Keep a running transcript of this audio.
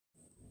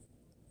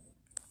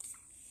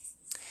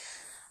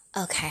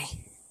Okay,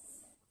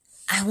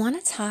 I want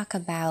to talk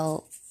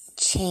about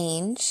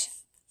change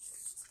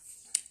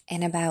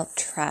and about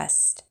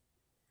trust.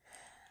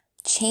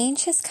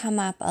 Change has come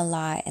up a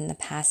lot in the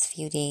past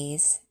few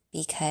days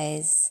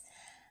because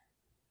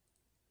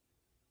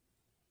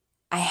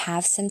I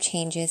have some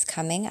changes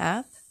coming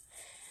up.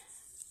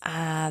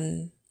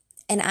 And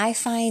I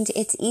find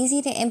it's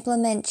easy to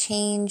implement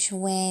change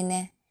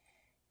when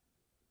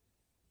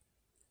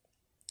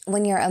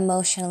you're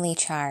emotionally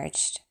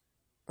charged,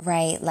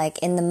 right? Like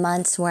in the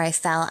months where I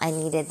felt I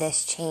needed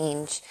this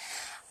change,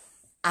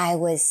 I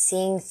was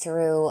seeing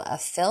through a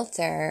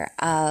filter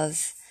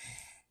of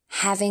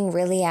having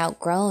really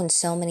outgrown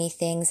so many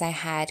things I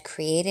had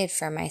created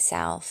for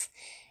myself.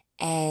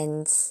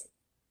 And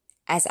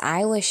as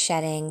I was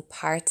shedding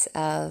parts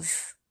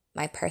of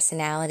my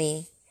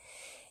personality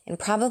and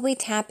probably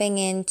tapping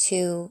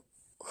into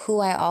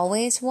who I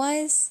always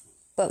was,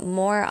 but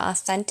more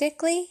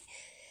authentically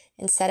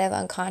instead of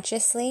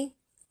unconsciously,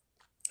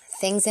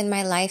 things in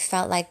my life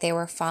felt like they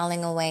were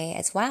falling away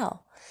as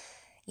well.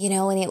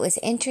 And it was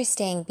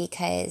interesting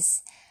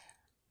because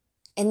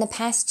in the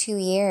past 2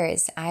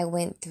 years, I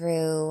went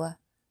through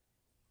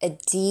a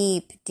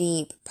deep,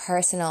 deep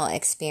personal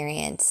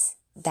experience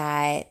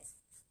that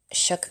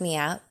shook me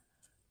up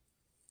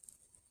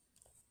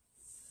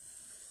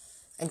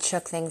and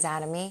shook things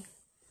out of me.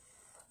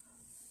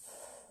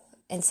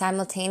 And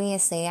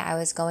simultaneously, I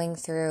was going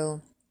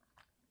through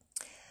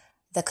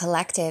the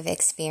collective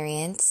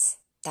experience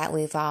that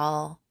we've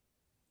all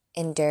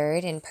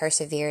endured and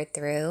persevered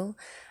through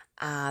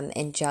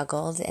and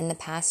juggled in the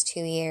past 2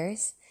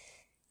 years.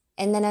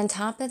 And then on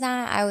top of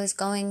that, I was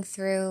going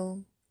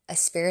through a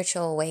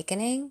spiritual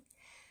awakening.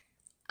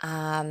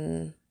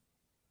 And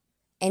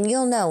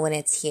you'll know when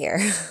it's here.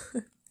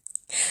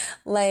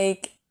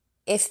 Like,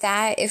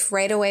 if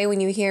right away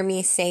when you hear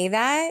me say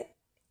that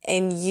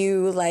and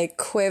you like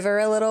quiver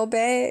a little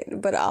bit,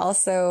 but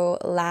also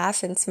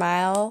laugh and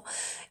smile,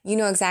 you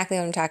know exactly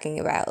what I'm talking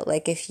about.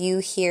 Like if you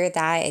hear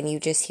that and you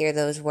just hear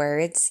those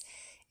words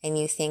and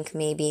you think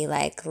maybe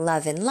like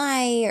love and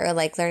light or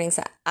like learning,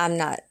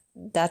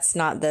 that's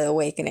not the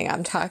awakening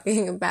I'm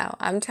talking about.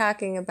 I'm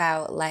talking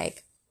about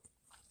like,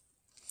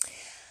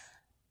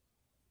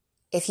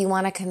 if you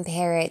want to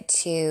compare it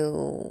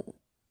to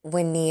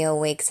when Neo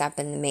wakes up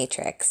in the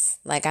Matrix,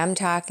 like I'm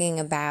talking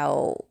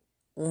about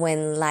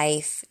when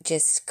life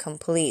just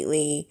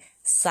completely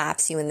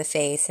slaps you in the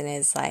face and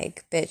is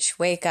like, bitch,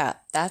 wake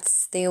up.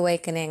 That's the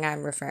awakening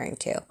I'm referring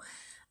to.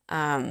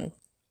 I'm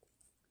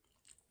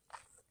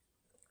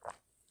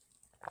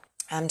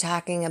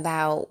talking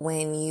about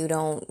when you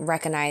don't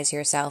recognize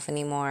yourself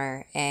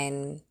anymore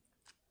and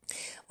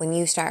when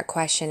you start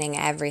questioning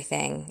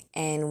everything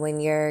and when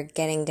you're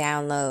getting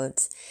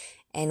downloads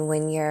and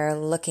when you're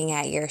looking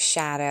at your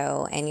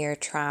shadow and your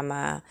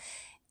trauma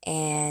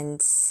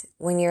and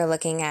when you're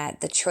looking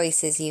at the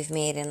choices you've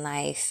made in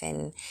life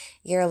and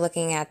you're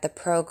looking at the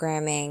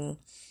programming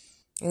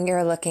and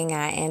you're looking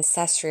at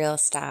ancestral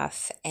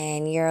stuff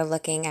and you're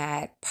looking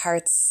at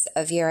parts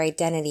of your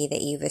identity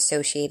that you've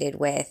associated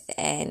with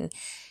and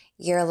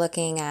you're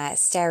looking at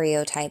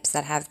stereotypes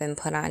that have been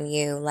put on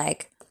you,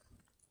 like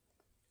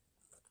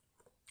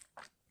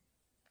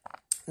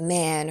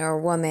man or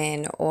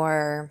woman,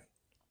 or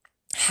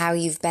how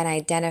you've been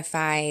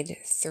identified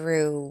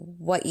through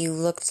what you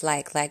looked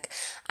like. Like,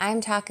 I'm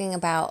talking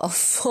about a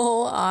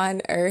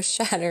full-on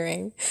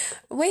earth-shattering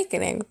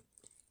awakening.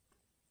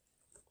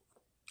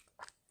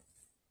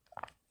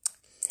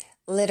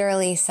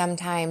 Literally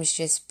sometimes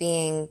just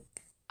being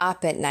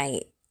up at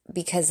night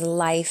because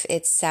life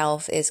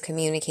itself is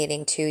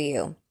communicating to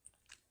you.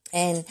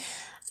 And,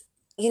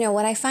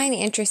 what I find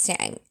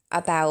interesting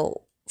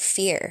about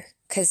fear,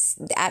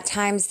 because at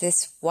times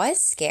this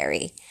was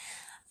scary,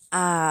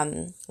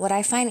 what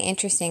I find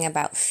interesting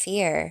about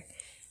fear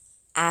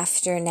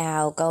after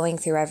now going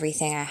through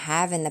everything I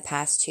have in the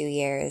past 2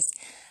 years,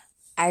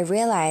 I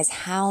realize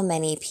how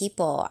many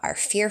people are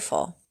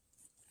fearful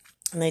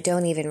and they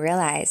don't even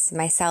realize,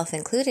 myself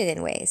included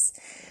in ways.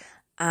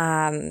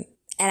 And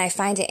I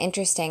find it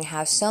interesting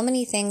how so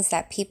many things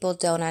that people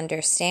don't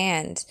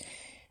understand,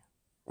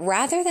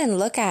 rather than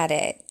look at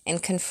it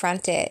and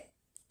confront it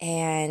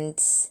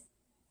and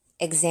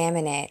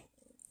examine it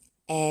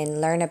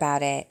and learn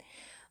about it,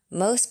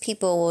 most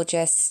people will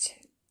just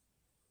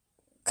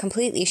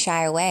completely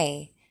shy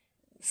away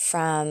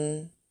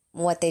from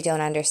what they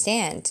don't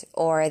understand,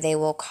 or they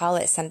will call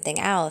it something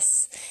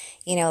else.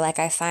 Like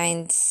I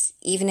find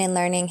even in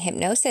learning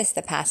hypnosis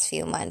the past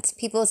few months,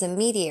 people's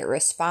immediate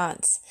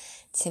response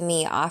to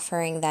me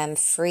offering them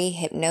free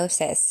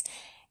hypnosis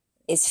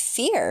is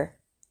fear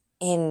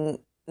in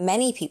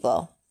many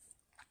people.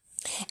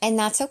 And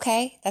that's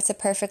okay. That's a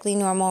perfectly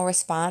normal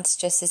response,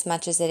 just as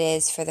much as it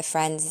is for the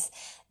friends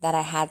that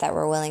I had that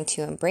were willing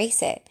to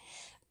embrace it.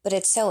 But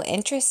it's so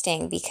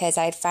interesting because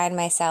I'd find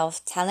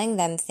myself telling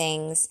them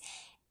things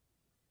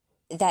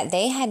that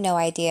they had no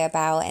idea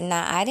about and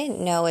that I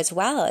didn't know as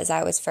well as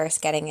I was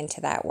first getting into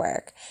that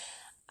work.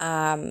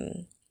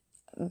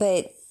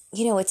 But,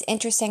 it's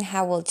interesting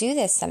how we'll do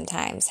this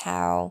sometimes,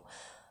 how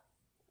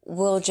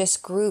we'll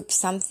just group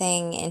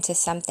something into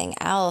something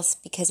else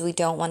because we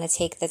don't want to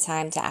take the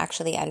time to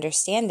actually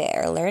understand it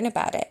or learn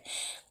about it.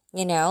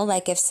 You know,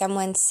 like if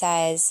someone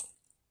says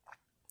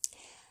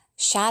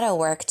shadow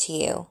work to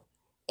you,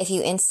 if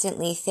you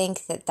instantly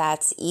think that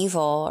that's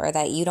evil or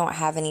that you don't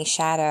have any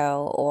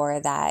shadow or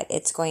that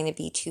it's going to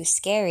be too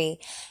scary,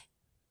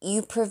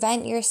 you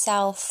prevent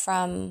yourself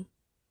from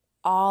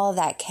all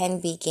that can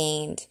be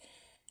gained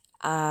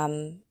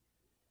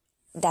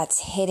that's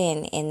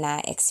hidden in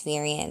that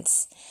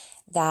experience,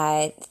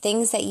 that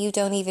things that you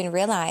don't even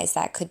realize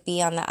that could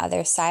be on the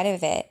other side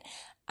of it.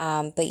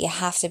 But you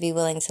have to be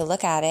willing to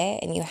look at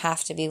it and you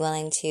have to be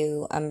willing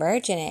to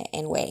emerge in it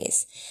in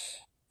ways.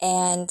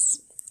 And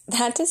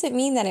that doesn't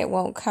mean that it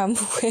won't come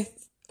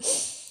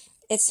with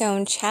its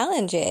own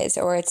challenges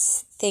or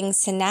its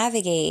things to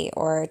navigate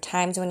or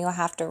times when you'll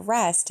have to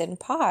rest and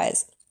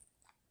pause.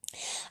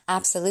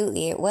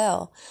 Absolutely, it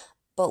will.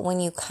 But when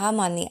you come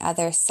on the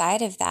other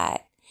side of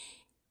that,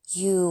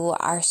 you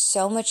are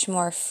so much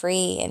more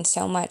free and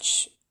so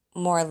much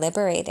more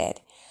liberated.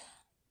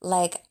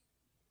 Like,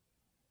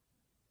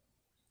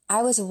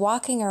 I was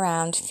walking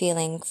around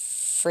feeling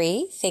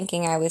free,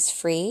 thinking I was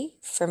free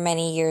for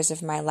many years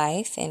of my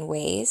life in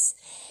ways.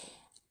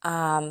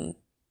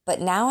 But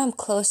now I'm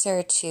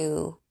closer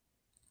to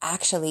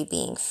actually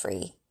being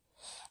free.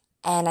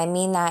 And I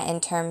mean that in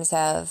terms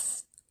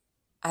of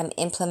I'm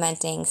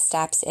implementing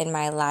steps in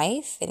my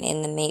life and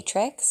in the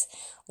matrix,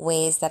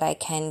 ways that I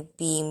can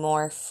be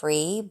more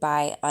free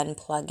by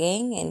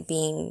unplugging and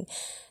being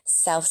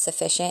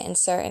self-sufficient in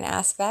certain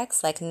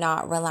aspects, like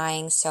not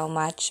relying so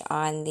much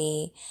on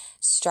the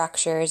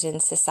structures in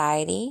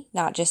society,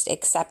 not just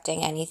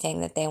accepting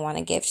anything that they want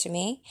to give to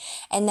me,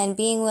 and then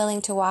being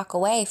willing to walk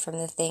away from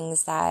the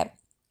things that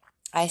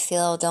I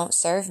feel don't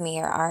serve me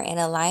or aren't in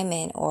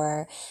alignment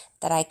or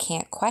that I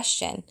can't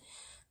question.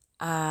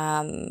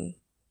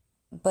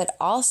 But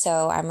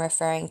also I'm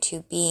referring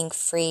to being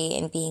free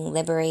and being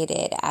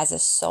liberated as a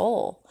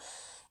soul.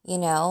 You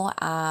know,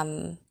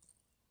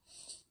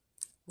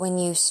 when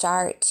you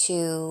start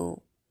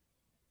to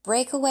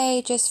break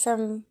away just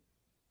from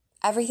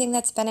everything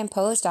that's been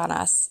imposed on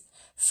us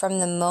from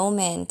the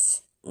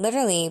moment,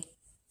 literally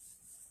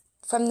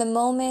from the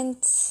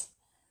moment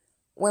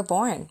we're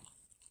born.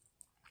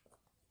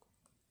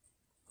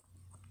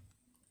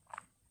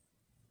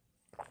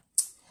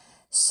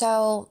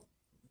 So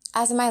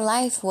as my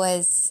life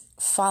was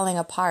falling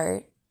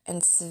apart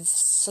and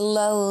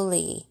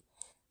slowly,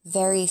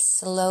 very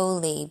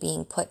slowly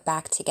being put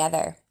back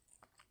together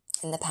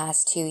in the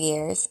past 2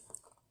 years,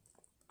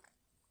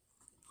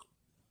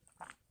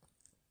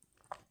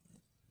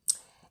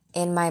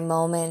 in my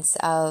moments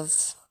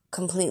of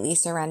completely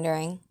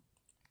surrendering,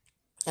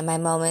 in my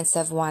moments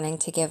of wanting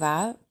to give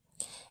up,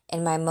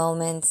 in my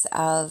moments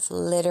of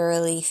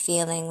literally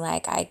feeling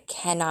like I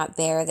cannot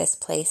bear this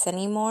place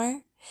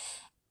anymore,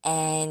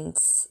 and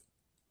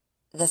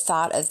the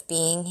thought of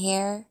being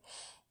here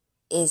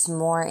is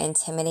more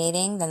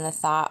intimidating than the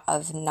thought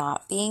of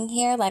not being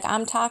here. Like,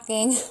 I'm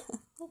talking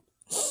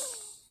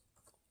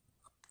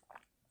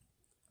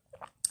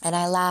and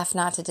I laugh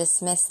not to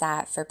dismiss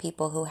that for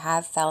people who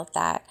have felt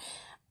that.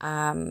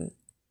 I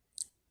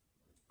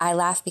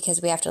laugh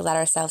because we have to let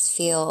ourselves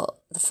feel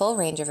the full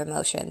range of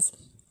emotions.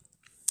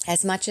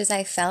 As much as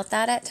I felt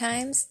that at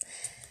times,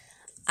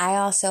 I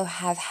also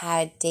have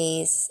had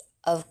days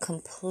of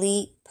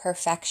complete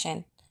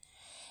perfection.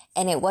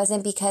 And it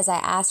wasn't because I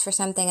asked for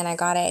something and I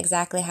got it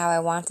exactly how I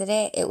wanted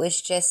it. It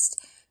was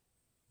just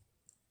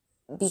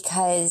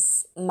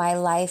because my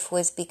life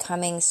was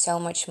becoming so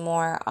much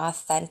more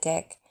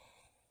authentic.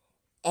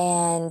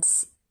 And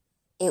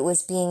it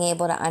was being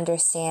able to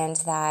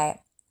understand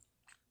that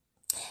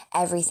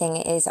everything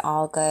is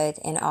all good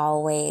in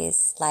all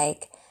ways.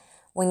 Like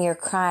when you're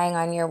crying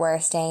on your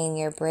worst day and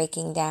you're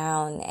breaking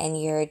down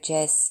and you're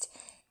just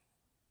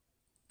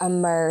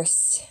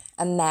enmeshed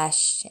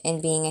in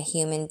being a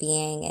human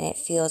being, and it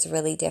feels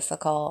really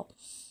difficult,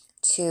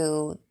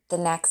 to the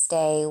next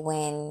day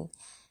when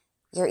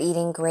you're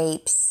eating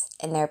grapes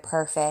and they're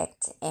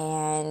perfect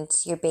and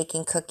you're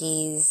baking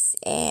cookies,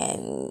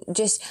 and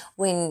just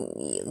when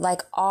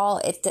like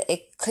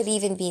it could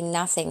even be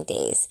nothing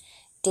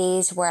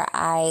days where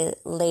I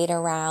laid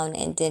around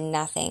and did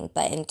nothing,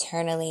 but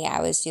internally I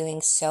was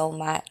doing so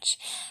much.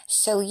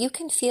 So you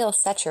can feel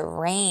such a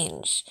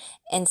range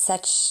and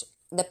such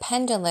the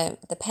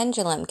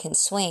pendulum can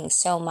swing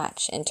so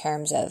much in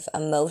terms of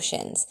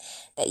emotions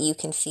that you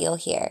can feel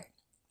here.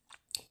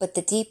 But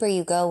the deeper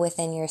you go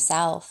within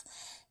yourself,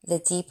 the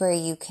deeper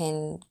you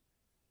can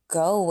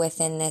go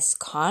within this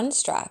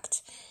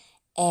construct.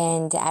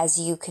 And as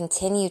you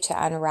continue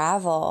to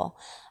unravel,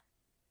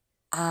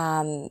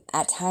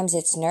 at times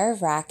it's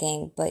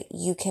nerve-wracking, but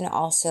you can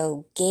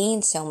also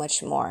gain so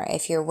much more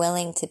if you're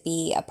willing to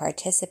be a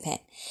participant,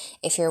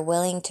 if you're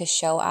willing to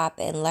show up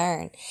and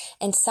learn.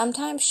 And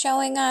sometimes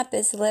showing up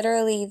is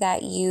literally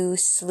that you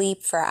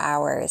sleep for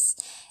hours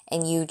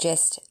and you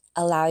just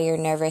allow your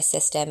nervous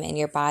system and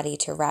your body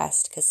to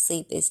rest, because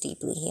sleep is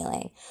deeply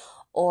healing.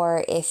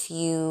 Or if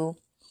you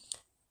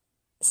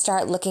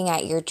start looking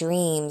at your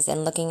dreams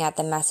and looking at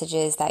the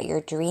messages that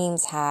your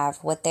dreams have,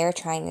 what they're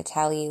trying to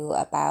tell you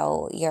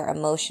about your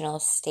emotional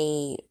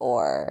state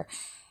or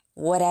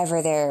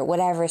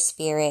whatever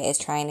spirit is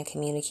trying to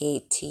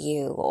communicate to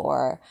you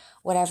or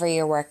whatever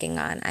you're working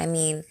on. I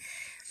mean,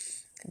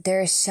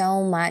 there's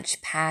so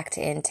much packed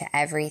into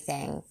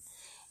everything,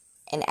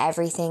 and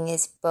everything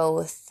is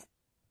both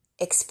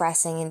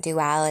expressing in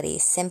duality,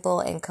 simple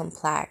and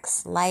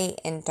complex, light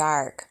and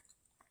dark,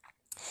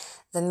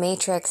 the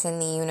matrix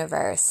and the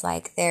universe.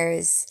 Like,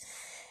 there's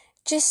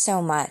just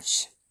so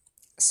much.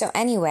 So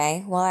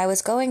anyway, while I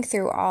was going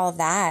through all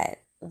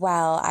that,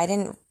 I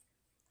didn't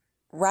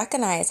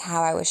recognize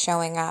how I was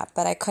showing up,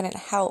 but I couldn't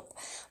help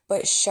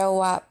but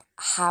show up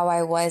how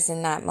I was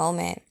in that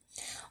moment.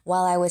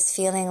 While I was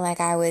feeling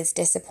like I was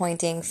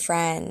disappointing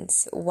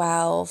friends,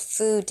 while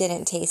food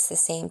didn't taste the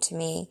same to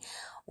me,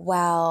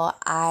 while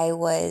I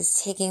was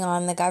taking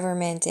on the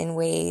government in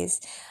ways,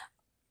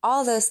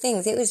 all those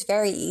things, it was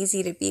very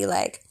easy to be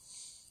like,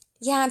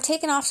 yeah, I'm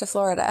taking off to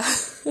Florida.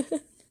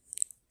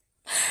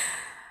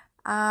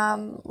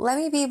 Let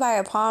me be by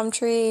a palm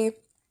tree.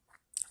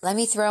 Let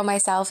me throw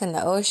myself in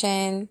the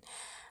ocean.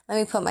 Let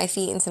me put my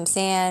feet in some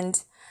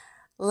sand.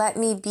 Let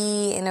me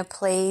be in a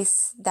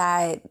place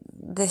that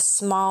this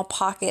small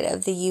pocket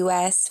of the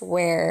US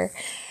where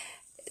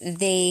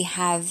they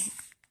have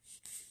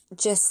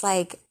just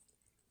like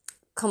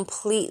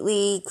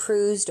completely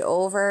cruised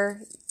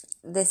over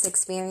this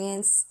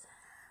experience.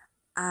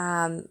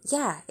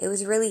 It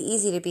was really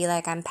easy to be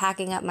like, I'm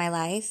packing up my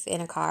life in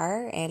a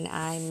car and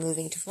I'm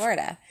moving to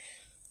Florida.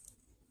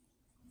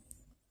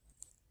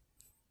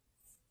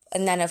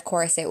 And then, of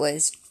course, it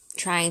was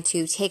trying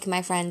to take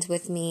my friends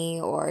with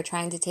me or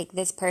trying to take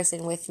this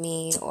person with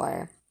me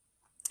or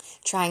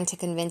trying to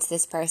convince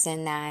this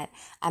person that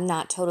I'm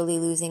not totally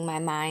losing my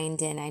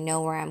mind and I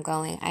know where I'm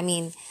going. I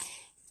mean,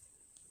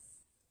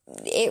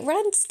 it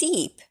runs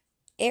deep.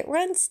 It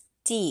runs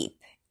deep.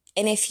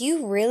 And if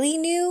you really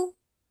knew,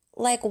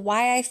 like,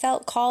 why I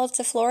felt called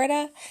to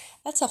Florida,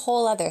 that's a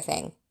whole other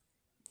thing.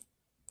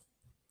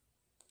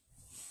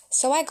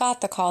 So I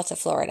got the call to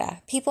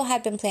Florida. People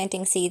had been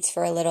planting seeds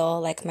for a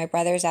little, like my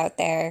brother's out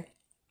there.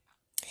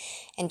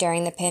 And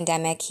during the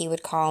pandemic, he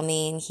would call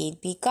me and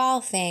he'd be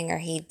golfing or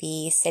he'd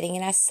be sitting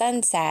in a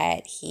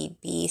sunset. He'd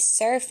be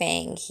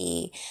surfing.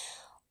 He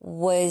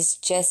was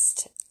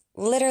just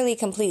literally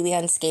completely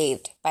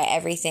unscathed by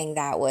everything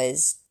that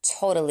was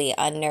totally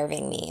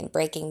unnerving me and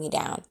breaking me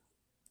down.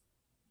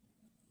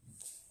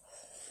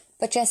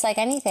 But just like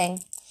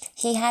anything,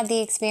 he had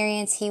the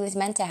experience he was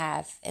meant to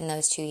have in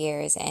those 2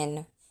 years.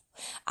 And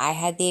I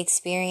had the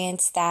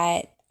experience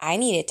that I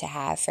needed to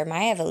have for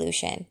my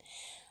evolution.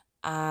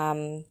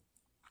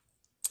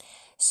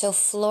 So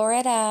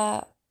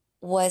Florida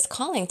was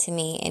calling to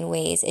me in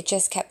ways. It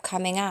just kept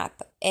coming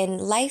up. And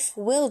life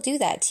will do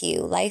that to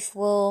you. Life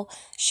will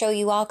show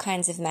you all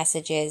kinds of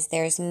messages.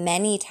 There's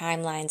many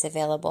timelines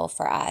available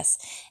for us.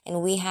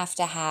 And we have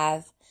to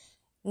have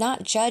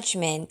not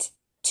judgment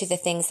to the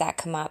things that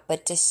come up,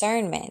 but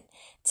discernment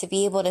to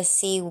be able to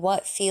see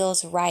what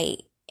feels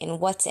right and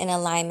what's in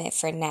alignment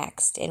for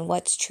next and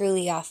what's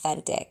truly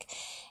authentic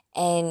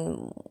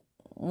and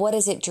what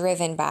is it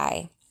driven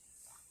by.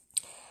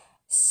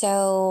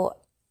 So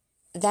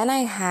then I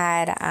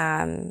had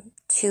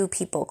 2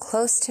 people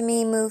close to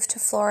me move to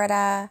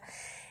Florida,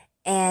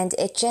 and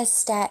it just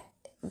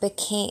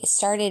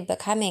started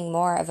becoming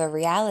more of a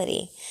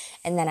reality.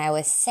 And then I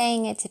was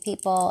saying it to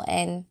people,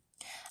 and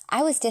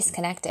I was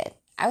disconnected.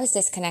 I was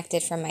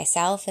disconnected from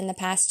myself in the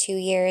past 2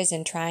 years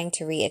and trying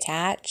to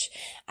reattach.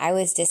 I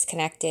was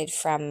disconnected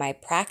from my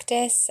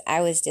practice. I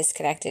was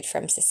disconnected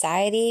from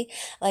society.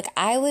 Like,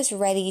 I was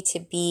ready to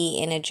be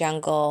in a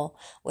jungle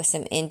with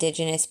some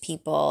indigenous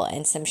people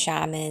and some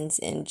shamans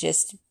and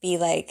just be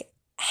like,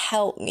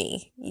 help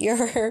me.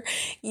 You're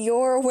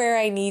where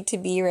I need to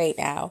be right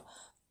now.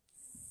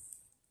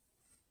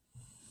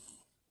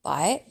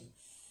 But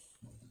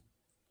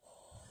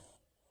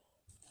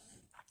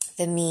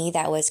the me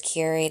that was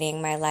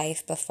curating my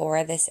life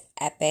before this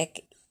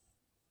epic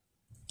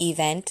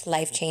event,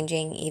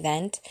 life-changing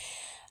event,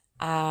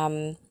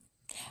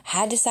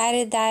 had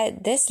decided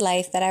that this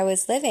life that I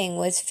was living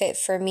was fit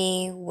for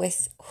me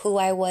with who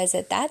I was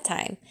at that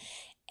time.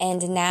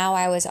 And now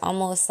I was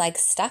almost like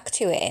stuck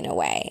to it in a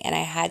way. And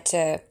I had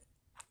to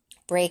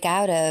break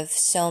out of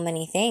so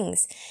many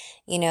things,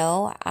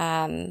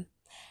 having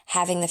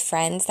the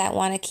friends that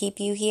want to keep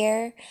you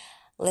here,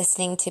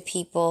 listening to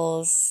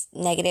people's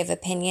negative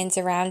opinions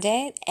around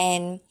it.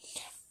 And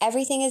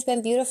everything has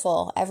been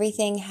beautiful.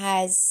 Everything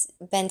has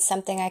been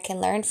something I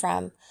can learn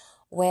from,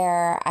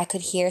 where I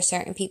could hear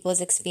certain people's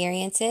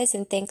experiences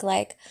and think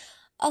like,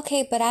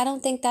 okay, but I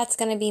don't think that's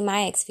going to be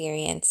my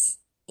experience.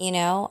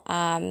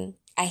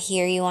 I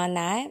hear you on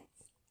that.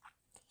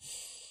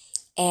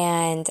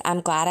 And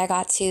I'm glad I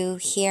got to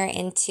hear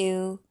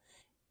into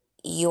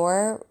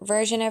your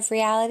version of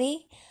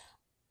reality,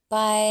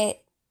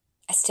 but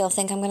I still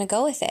think I'm going to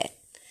go with it,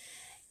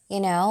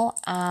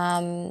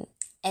 and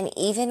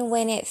even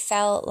when it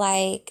felt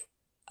like,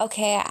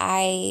 okay,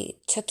 I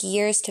took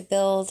years to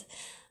build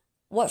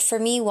what for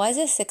me was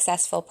a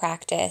successful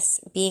practice,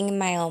 being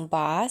my own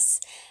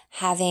boss,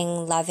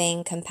 having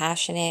loving,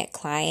 compassionate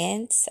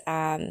clients,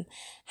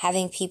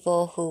 having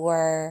people who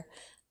were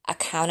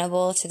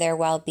accountable to their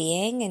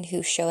well-being and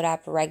who showed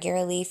up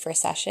regularly for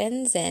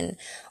sessions and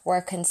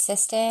were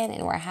consistent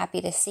and were happy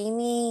to see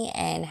me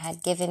and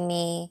had given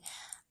me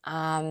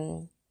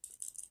some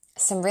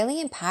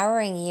really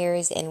empowering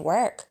years in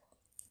work.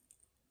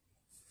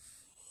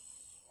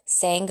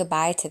 Saying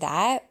goodbye to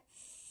that,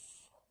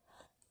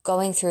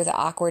 going through the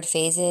awkward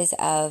phases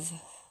of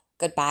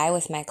goodbye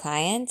with my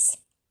clients,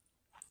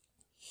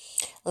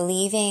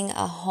 leaving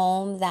a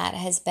home that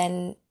has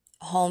been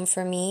home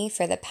for me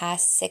for the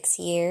past 6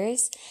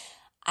 years.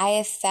 I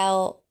have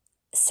felt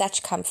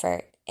such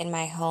comfort in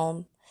my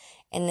home,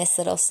 in this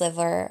little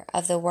sliver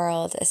of the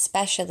world,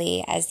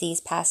 especially as these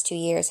past 2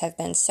 years have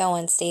been so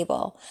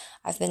unstable.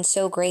 I've been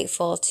so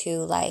grateful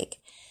to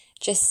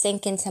just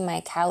sink into my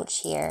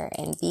couch here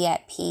and be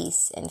at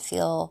peace and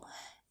feel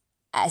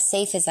as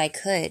safe as I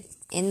could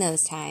in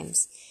those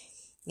times,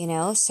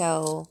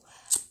 so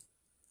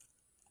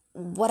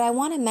what I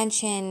want to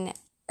mention,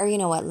 or you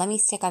know what, let me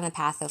stick on the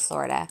path of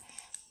Florida.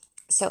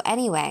 So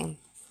anyway,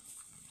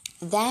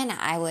 then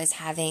I was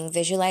having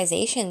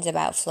visualizations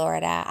about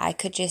Florida. I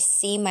could just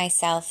see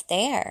myself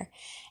there,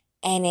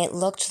 and it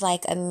looked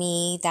like a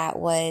me that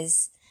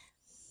was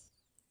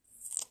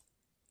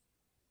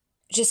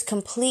just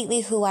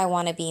completely who I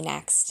want to be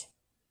next.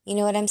 You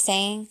know what I'm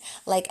saying?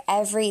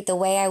 The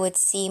way I would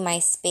see my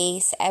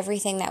space,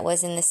 everything that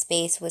was in the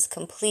space was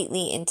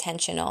completely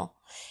intentional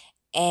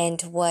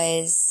and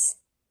was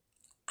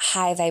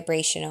high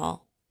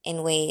vibrational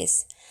in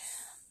ways.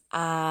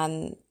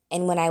 And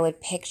when I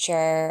would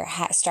picture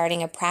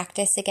starting a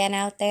practice again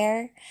out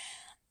there,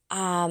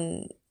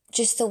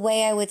 just the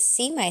way I would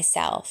see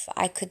myself,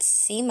 I could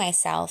see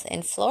myself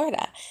in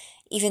Florida,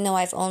 even though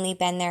I've only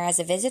been there as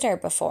a visitor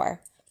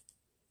before.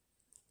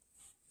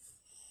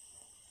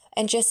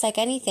 And just like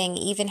anything,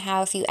 even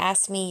how if you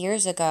asked me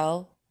years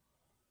ago,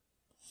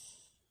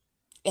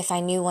 if I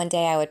knew one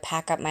day I would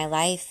pack up my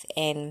life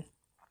and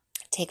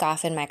take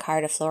off in my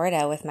car to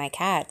Florida with my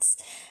cats,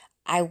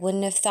 I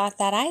wouldn't have thought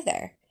that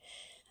either.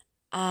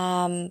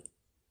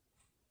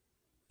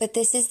 But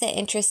this is the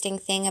interesting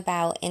thing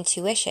about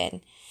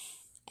intuition.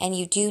 And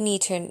you do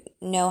need to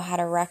know how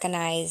to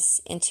recognize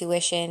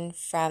intuition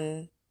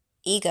from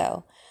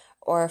ego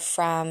or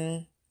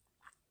from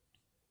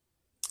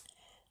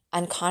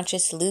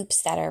unconscious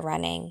loops that are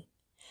running.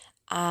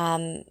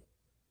 And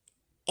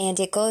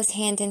it goes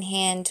hand in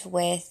hand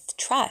with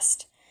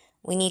trust.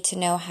 We need to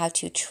know how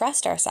to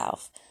trust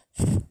ourselves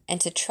and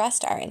to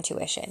trust our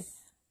intuition.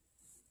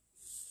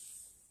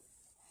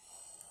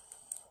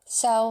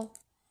 So,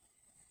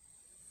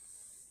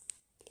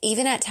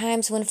 even at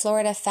times when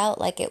Florida felt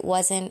like it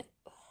wasn't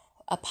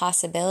a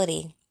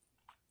possibility,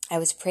 I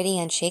was pretty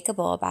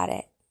unshakable about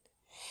it.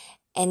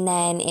 And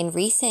then in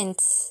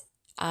recent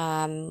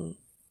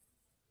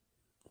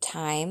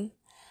time,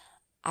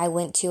 I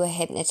went to a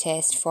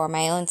hypnotist for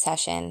my own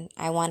session.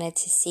 I wanted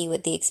to see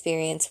what the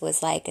experience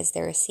was like as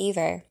the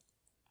receiver.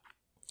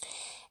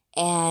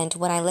 And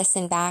when I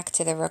listened back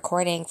to the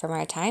recording from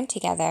our time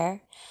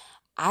together,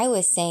 I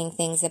was saying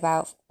things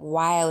about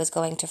why I was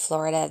going to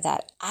Florida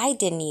that I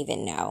didn't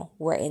even know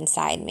were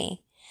inside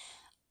me.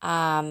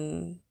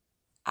 I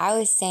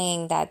was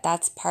saying that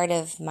that's part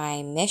of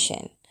my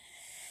mission.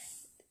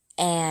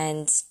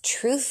 And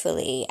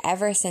truthfully,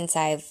 ever since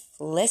I've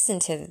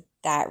listened to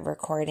that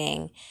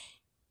recording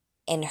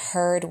and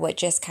heard what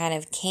just kind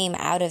of came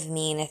out of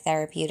me in a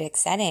therapeutic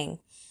setting,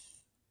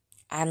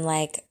 I'm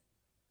like,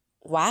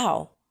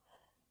 wow.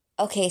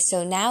 Okay,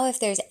 so now if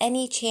there's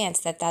any chance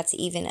that that's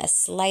even a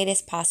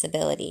slightest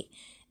possibility,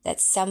 that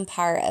some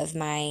part of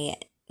my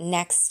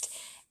next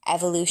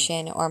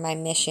evolution or my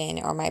mission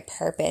or my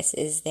purpose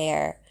is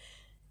there,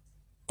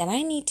 then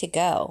I need to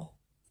go.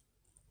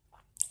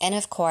 And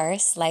of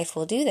course, life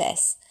will do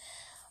this.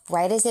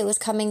 Right as it was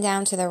coming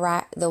down to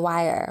the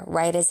wire,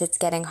 right as it's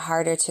getting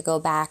harder to go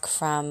back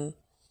from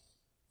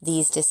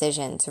these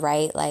decisions,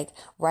 right?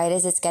 Right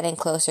as it's getting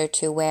closer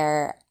to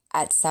where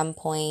at some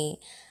point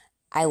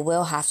I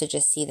will have to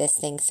just see this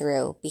thing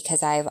through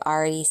because I've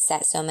already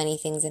set so many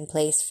things in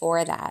place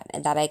for that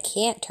and that I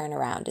can't turn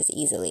around as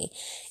easily.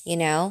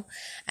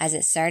 As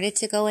it started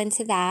to go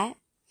into that,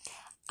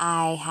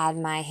 I had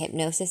my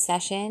hypnosis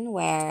session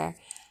where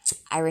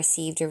I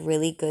received a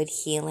really good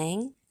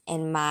healing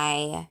in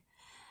my,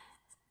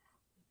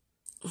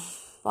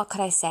 what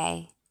could I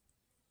say?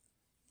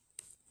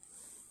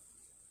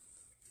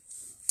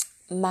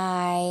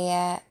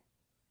 My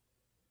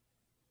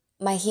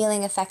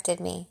healing affected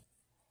me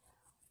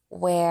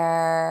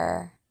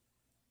where,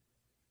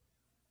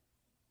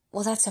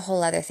 well, that's a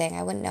whole other thing.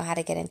 I wouldn't know how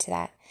to get into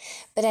that.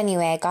 But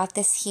anyway, I got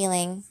this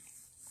healing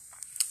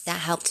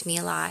that helped me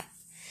a lot.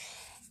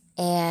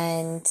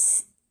 And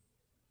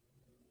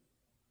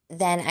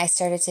then I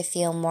started to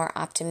feel more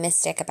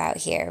optimistic about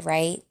here,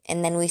 right?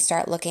 And then we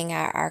start looking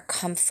at our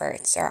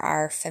comforts or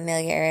our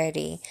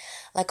familiarity.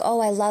 Like, oh,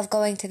 I love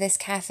going to this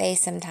cafe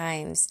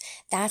sometimes.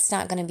 That's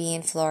not going to be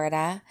in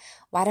Florida.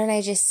 Why don't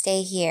I just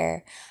stay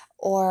here?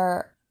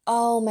 Or,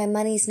 oh, my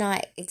money's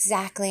not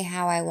exactly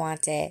how I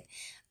want it.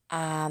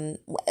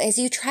 As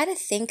you try to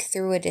think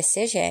through a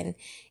decision,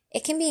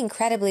 it can be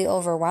incredibly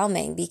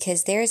overwhelming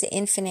because there's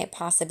infinite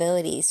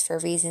possibilities for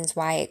reasons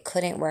why it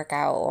couldn't work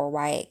out or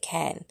why it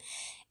can.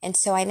 And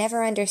so I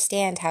never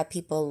understand how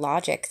people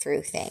logic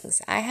through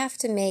things. I have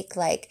to make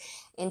like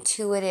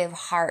intuitive,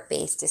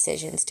 heart-based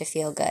decisions to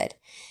feel good.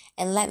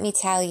 And let me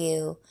tell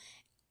you,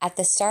 at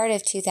the start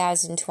of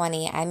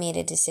 2020, I made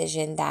a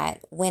decision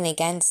that went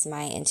against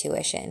my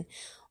intuition,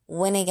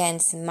 went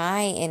against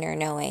my inner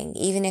knowing,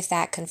 even if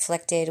that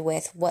conflicted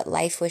with what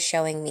life was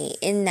showing me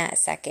in that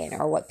second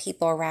or what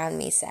people around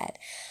me said.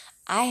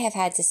 I have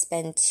had to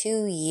spend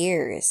 2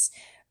 years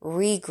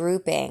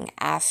regrouping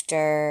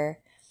after,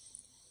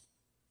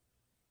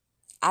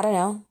 I don't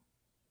know,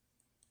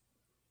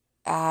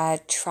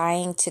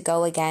 trying to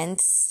go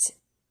against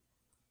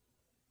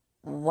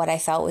what I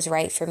felt was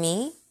right for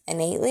me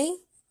innately,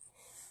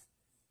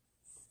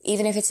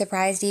 even if it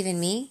surprised even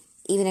me,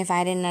 even if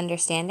I didn't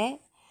understand it.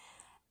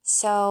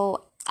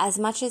 So as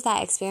much as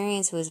that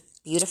experience was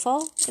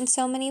beautiful in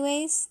so many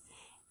ways,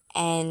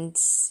 and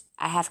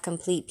I have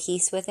complete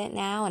peace with it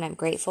now, and I'm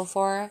grateful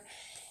for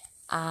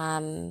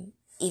even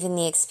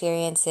the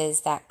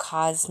experiences that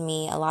caused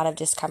me a lot of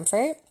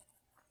discomfort,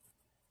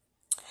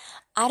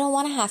 I don't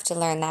want to have to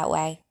learn that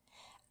way.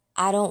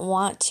 I don't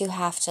want to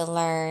have to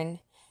learn.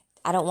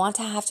 I don't want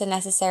to have to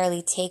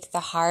necessarily take the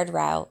hard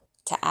route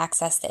to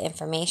access the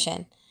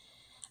information.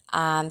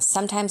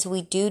 Sometimes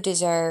we do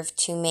deserve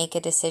to make a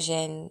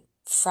decision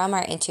from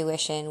our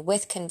intuition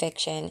with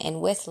conviction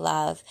and with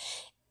love,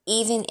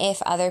 even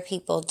if other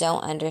people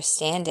don't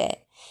understand it,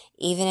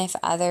 even if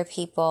other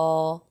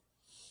people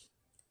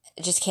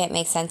just can't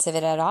make sense of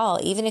it at all,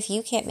 even if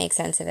you can't make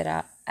sense of it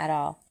at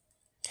all.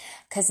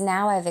 Because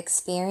now I've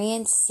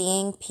experienced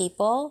seeing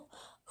people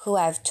who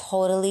have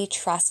totally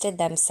trusted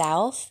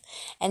themselves.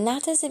 And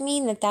that doesn't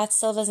mean that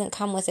still doesn't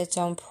come with its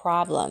own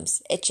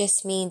problems. It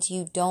just means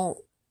you don't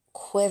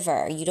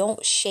quiver, you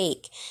don't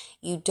shake,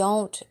 you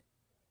don't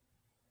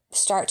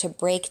start to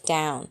break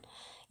down.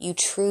 You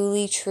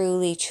truly,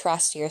 truly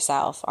trust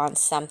yourself on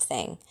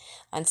something,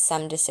 on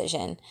some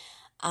decision.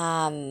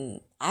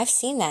 I've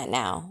seen that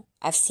now.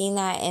 I've seen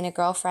that in a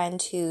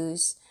girlfriend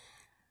who's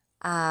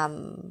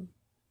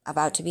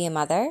about to be a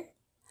mother.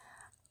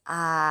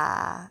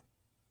 I've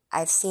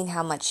seen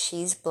how much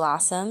she's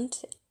blossomed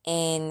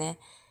in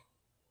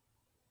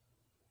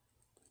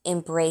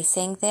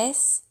embracing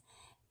this,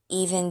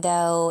 even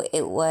though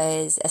it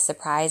was a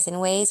surprise in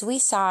ways. We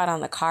saw it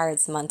on the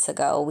cards months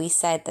ago. We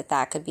said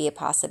that could be a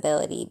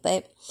possibility,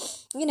 but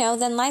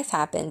then life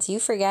happens. You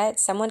forget.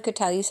 Someone could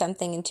tell you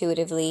something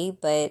intuitively,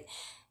 but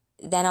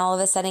then all of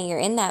a sudden you're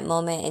in that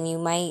moment and you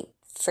might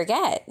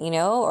forget,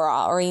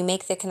 or you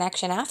make the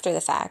connection after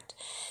the fact.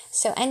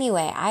 So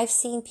anyway, I've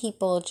seen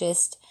people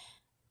just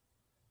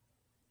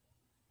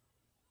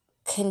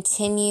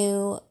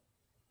continue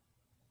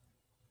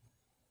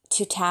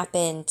to tap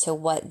into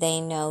what they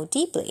know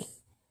deeply.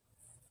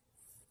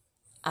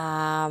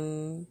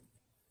 And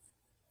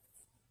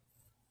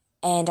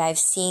I've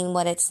seen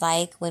what it's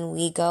like when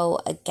we go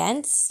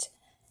against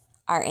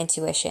our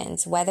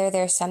intuitions, whether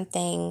there's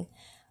something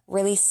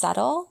really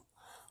subtle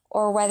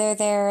or whether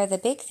they're the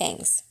big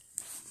things.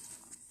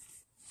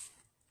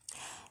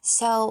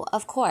 So,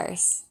 of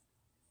course,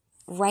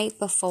 right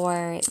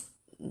before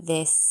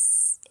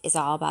this is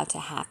all about to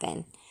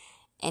happen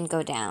and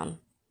go down,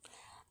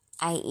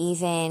 I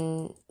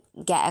even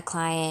get a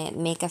client,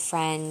 make a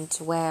friend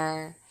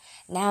where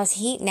now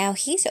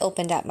he's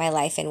opened up my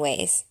life in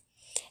ways.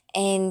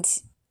 And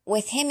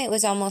with him, it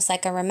was almost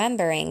like a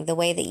remembering, the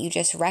way that you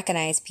just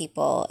recognize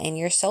people in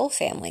your soul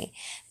family,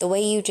 the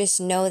way you just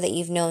know that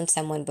you've known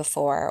someone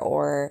before,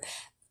 or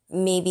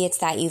maybe it's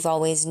that you've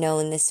always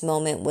known this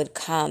moment would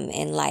come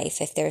in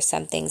life if there's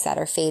some things that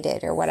are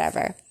fated or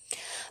whatever.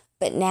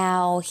 But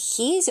now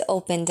he's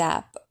opened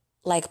up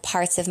like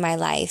parts of my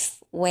life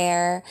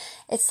where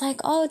it's like,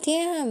 oh,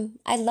 damn,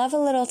 I'd love a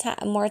little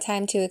more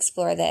time to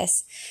explore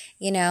this,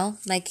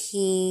 like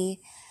he's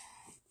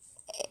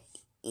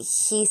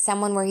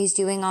someone where he's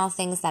doing all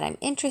things that I'm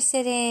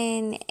interested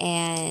in.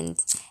 And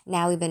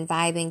now we've been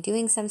vibing,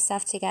 doing some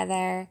stuff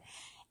together.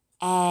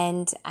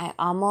 And I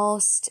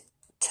almost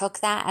took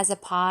that as a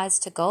pause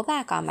to go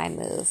back on my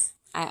move.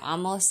 I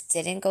almost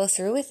didn't go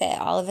through with it.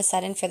 All of a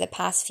sudden, for the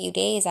past few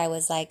days, I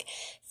was like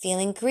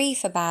feeling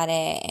grief about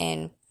it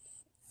and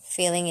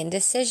feeling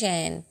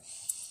indecision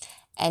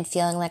and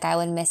feeling like I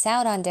would miss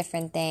out on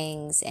different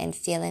things and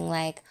feeling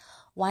like,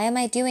 why am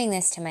I doing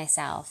this to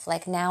myself?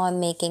 Like now I'm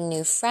making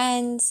new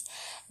friends.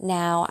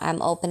 Now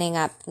I'm opening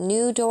up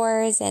new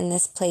doors in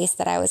this place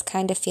that I was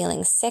kind of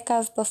feeling sick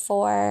of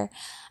before.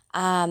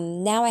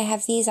 Now I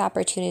have these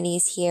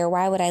opportunities here.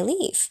 Why would I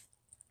leave?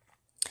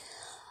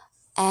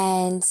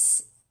 And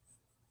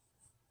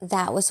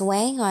that was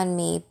weighing on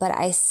me, but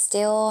I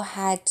still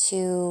had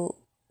to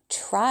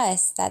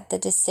trust that the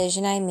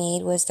decision I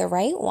made was the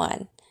right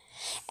one.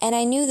 And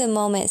I knew the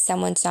moment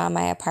someone saw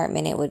my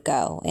apartment, it would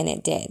go, and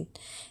it did.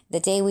 The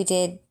day we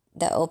did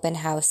the open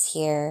house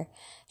here,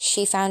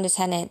 she found a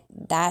tenant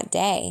that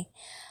day.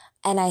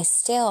 And I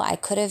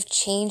could have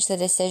changed the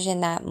decision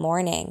that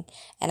morning.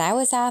 And I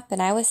was up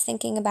and I was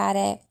thinking about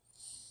it.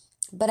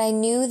 But I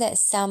knew that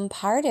some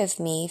part of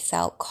me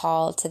felt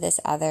called to this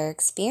other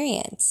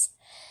experience.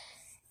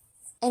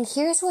 And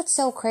here's what's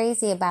so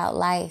crazy about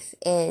life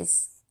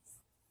is,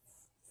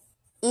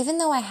 even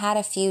though I had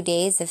a few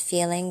days of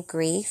feeling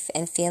grief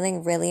and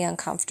feeling really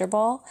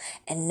uncomfortable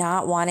and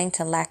not wanting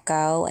to let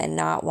go and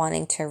not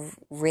wanting to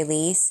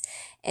release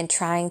and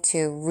trying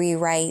to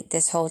rewrite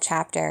this whole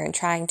chapter and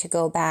trying to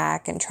go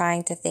back and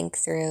trying to think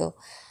through,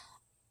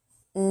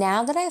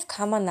 now that I've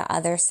come on the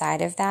other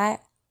side of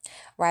that,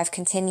 where I've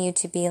continued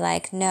to be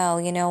like, no,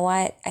 you know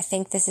what? I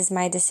think this is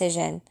my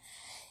decision.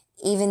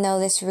 Even though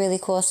this really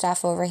cool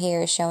stuff over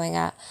here is showing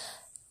up.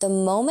 The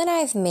moment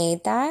I've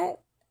made that,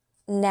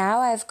 now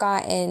I've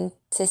gotten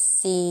to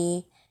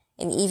see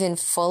an even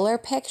fuller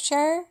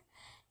picture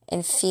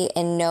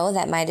and know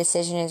that my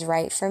decision is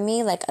right for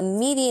me. Like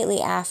immediately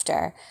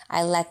after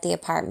I let the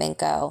apartment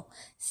go,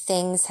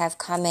 things have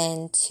come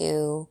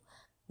into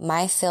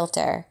my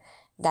filter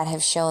that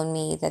have shown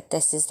me that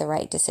this is the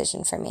right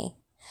decision for me.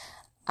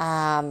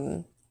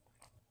 I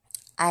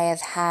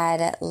have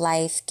had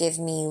life give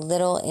me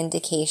little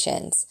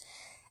indications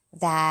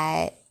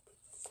that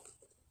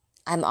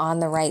I'm on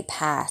the right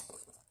path.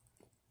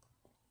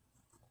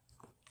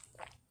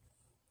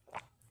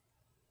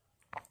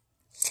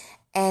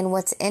 And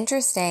what's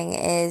interesting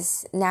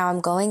is now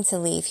I'm going to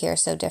leave here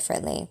so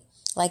differently.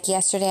 Like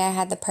yesterday, I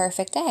had the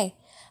perfect day.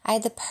 I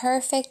had the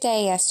perfect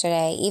day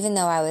yesterday, even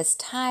though I was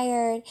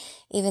tired,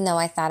 even though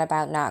I thought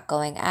about not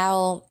going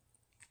out,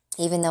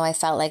 even though I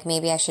felt like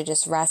maybe I should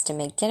just rest and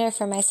make dinner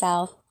for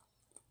myself.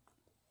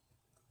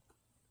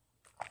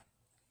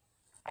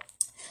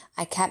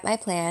 I kept my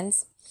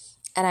plans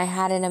and I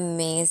had an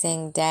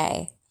amazing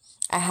day.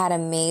 I had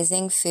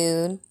amazing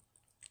food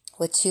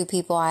with two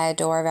people I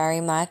adore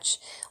very much.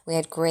 We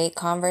had great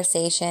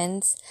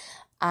conversations.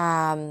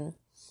 Then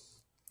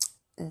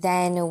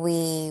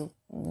we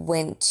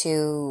went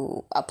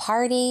to a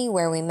party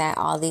where we met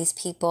all these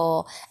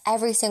people.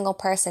 Every single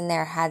person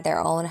there had their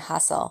own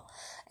hustle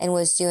and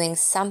was doing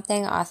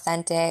something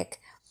authentic.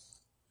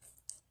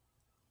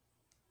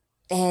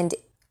 And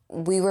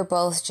we were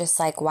both just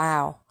like,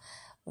 wow.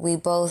 We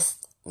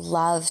both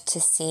love to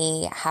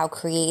see how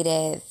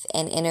creative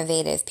and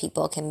innovative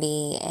people can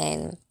be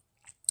and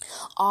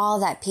all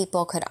that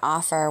people could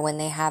offer when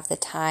they have the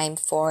time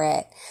for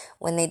it,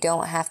 when they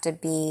don't have to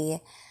be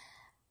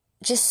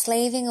just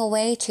slaving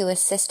away to a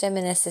system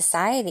and a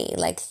society.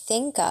 Like,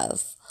 think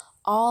of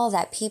all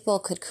that people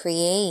could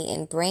create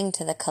and bring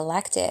to the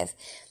collective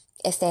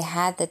if they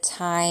had the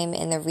time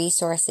and the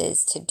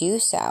resources to do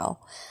so.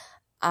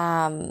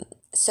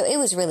 So it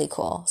was really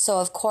cool. So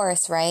of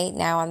course, right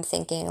now I'm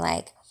thinking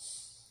like,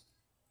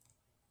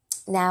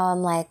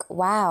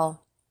 wow,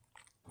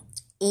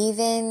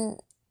 even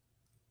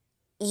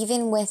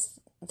with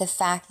the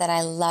fact that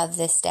I love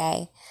this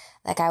day,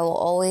 like I will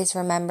always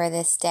remember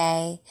this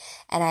day,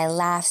 and I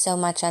laughed so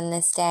much on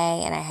this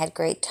day, and I had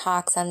great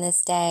talks on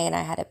this day, and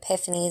I had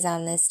epiphanies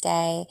on this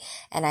day,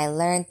 and I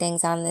learned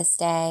things on this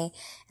day,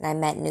 and I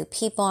met new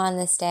people on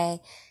this day.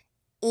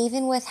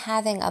 Even with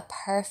having a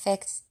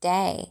perfect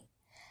day,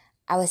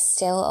 I was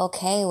still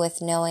okay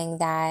with knowing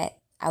that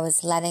I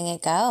was letting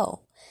it go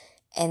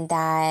and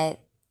that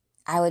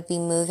I would be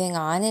moving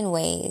on in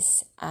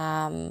ways.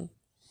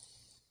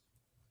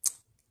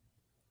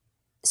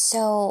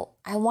 So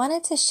I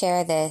wanted to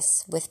share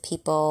this with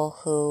people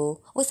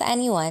with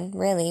anyone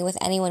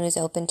who's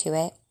open to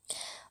it,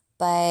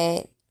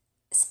 but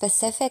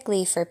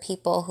specifically for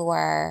people who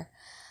are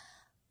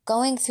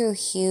going through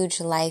huge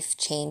life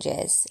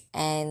changes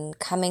and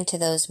coming to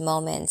those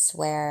moments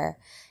where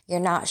you're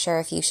not sure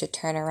if you should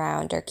turn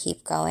around or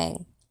keep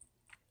going.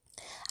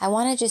 I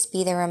want to just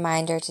be the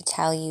reminder to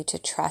tell you to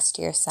trust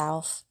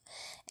yourself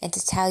and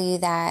to tell you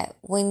that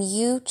when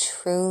you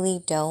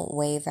truly don't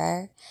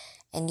waver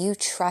and you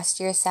trust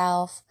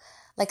yourself,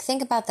 like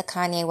think about the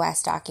Kanye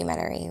West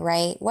documentary,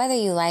 right? Whether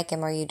you like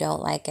him or you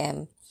don't like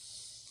him,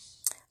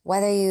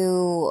 whether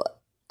you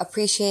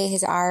appreciate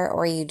his art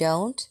or you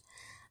don't,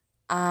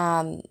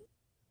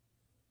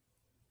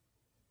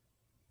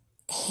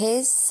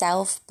 his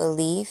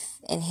self-belief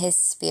and his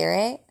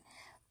spirit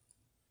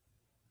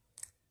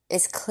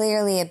is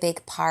clearly a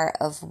big part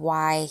of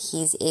why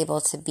he's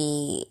able to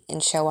be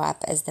and show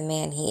up as the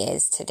man he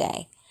is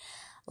today.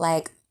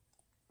 Like,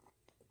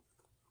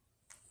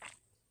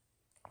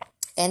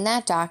 in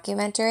that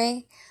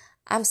documentary,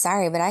 I'm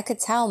sorry, but I could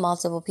tell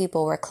multiple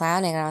people were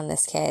clowning on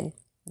this kid,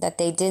 that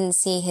they didn't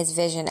see his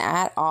vision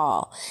at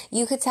all.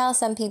 You could tell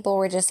some people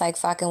were just like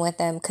fucking with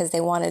him because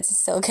they wanted to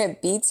still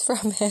get beats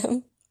from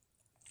him.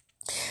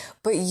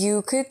 But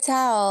you could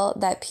tell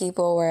that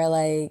people were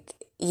like,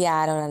 yeah,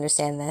 I don't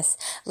understand this.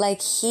 Like,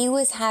 he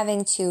was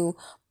having to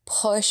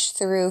push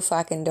through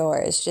fucking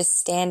doors, just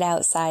stand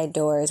outside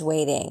doors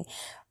waiting.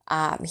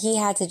 He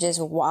had to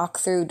just walk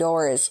through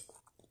doors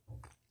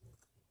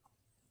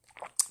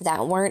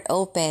that weren't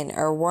open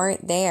or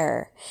weren't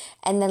there.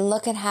 And then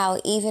look at how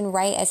even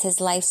right as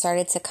his life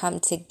started to come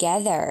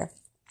together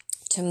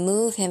to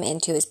move him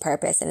into his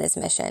purpose and his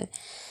mission,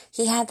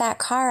 he had that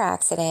car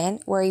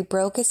accident where he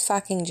broke his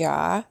fucking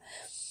jaw,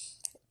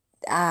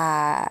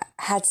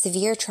 had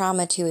severe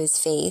trauma to his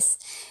face,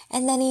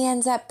 and then he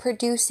ends up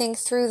producing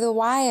Through the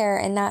Wire,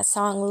 and that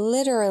song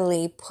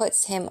literally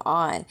puts him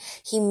on.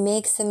 He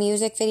makes a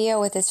music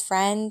video with his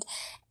friend,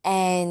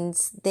 and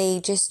they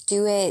just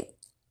do it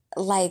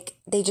like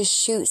they just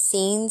shoot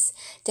scenes,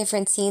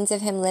 different scenes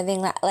of him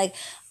living like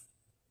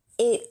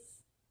it.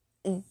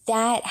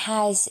 That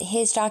has,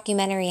 his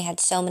documentary had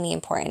so many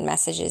important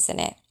messages in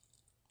it.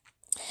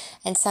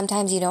 And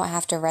sometimes you don't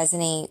have to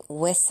resonate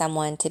with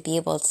someone to be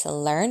able to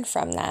learn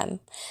from them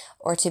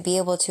or to be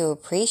able to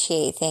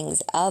appreciate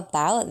things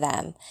about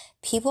them.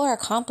 People are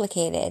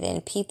complicated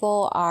and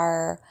people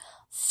are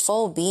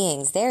full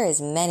beings. There is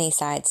many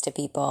sides to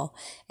people,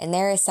 and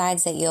there are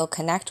sides that you'll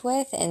connect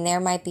with, and there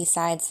might be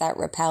sides that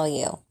repel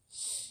you.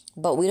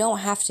 But we don't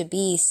have to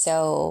be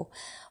so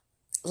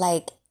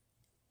like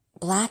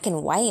black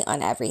and white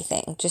on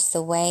everything, just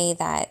the way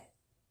that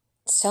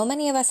so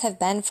many of us have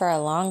been for a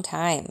long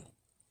time.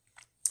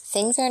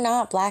 Things are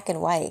not black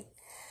and white.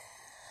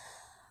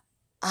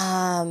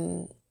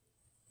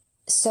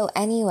 So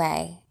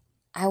anyway,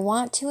 I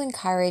want to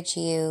encourage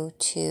you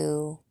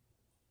to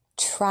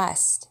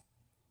trust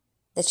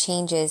the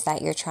changes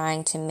that you're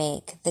trying to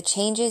make, the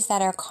changes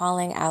that are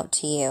calling out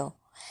to you,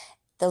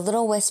 the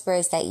little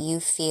whispers that you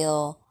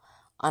feel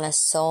on a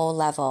soul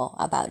level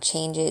about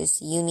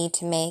changes you need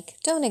to make.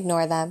 Don't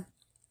ignore them.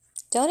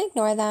 Don't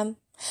ignore them.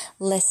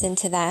 Listen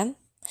to them.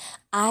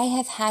 I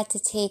have had to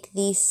take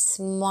the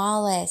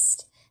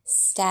smallest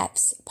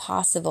steps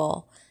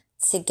possible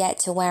to get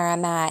to where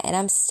I'm at, and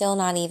I'm still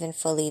not even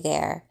fully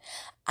there.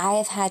 I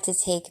have had to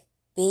take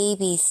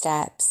baby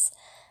steps,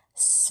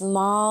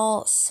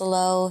 small,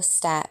 slow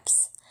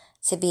steps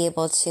to be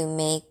able to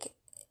make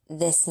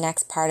this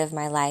next part of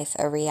my life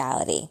a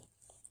reality.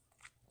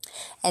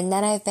 And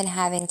then I've been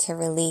having to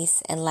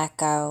release and let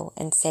go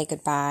and say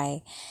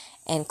goodbye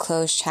and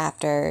close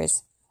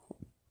chapters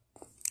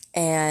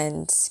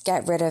and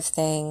get rid of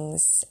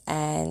things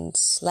and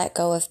let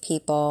go of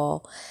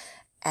people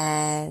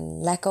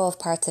and let go of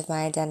parts of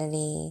my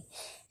identity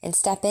and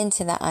step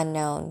into the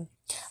unknown.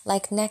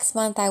 Like next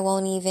month, I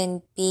won't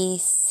even be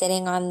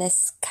sitting on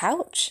this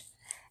couch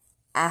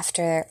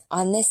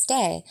on this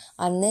day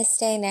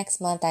next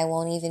month, I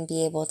won't even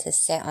be able to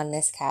sit on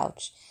this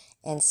couch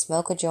and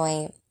smoke a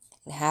joint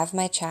and have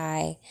my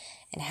chai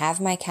and have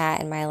my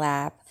cat in my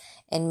lap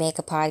and make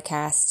a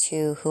podcast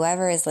to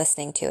whoever is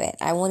listening to it.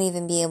 I won't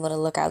even be able to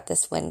look out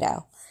this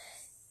window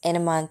in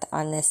a month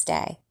on this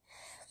day.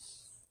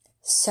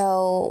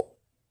 So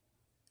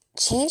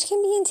change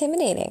can be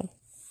intimidating.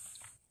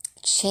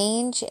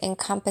 Change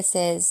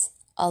encompasses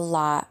a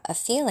lot of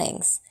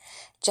feelings.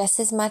 Just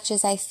as much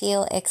as I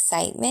feel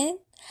excitement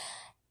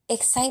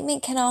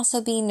can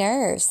also be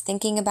nerves,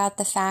 thinking about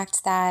the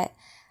fact that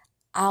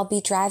I'll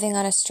be driving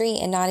on a street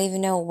and not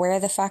even know where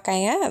the fuck I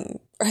am,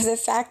 or the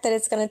fact that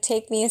it's going to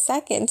take me a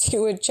second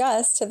to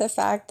adjust to the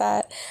fact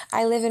that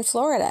I live in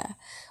Florida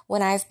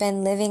when I've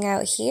been living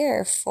out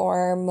here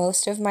for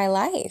most of my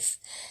life.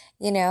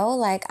 You know,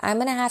 like I'm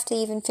going to have to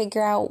even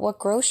figure out what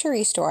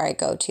grocery store I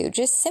go to,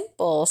 just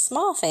simple,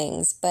 small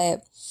things,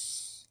 but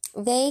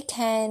they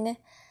can,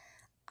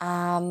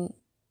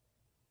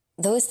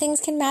 those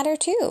things can matter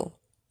too.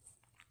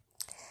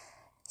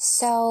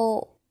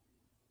 So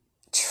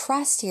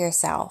trust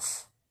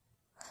yourself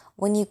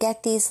when you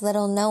get these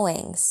little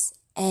knowings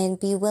and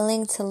be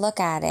willing to look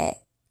at it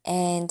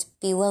and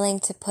be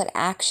willing to put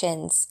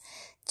actions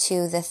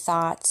to the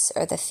thoughts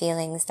or the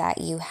feelings that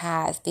you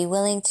have. Be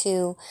willing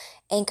to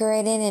anchor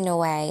it in a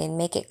way and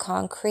make it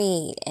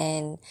concrete,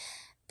 and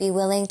be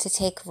willing to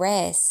take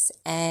risks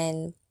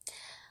and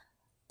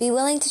be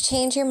willing to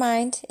change your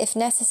mind if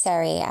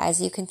necessary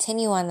as you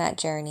continue on that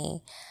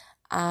journey.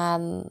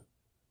 And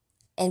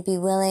be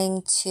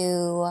willing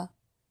to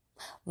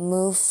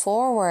move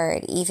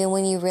forward even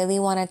when you really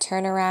want to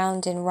turn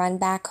around and run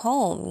back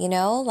home. You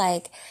know,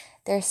 like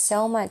there's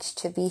so much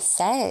to be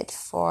said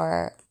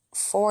for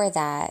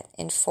that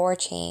and for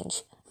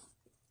change.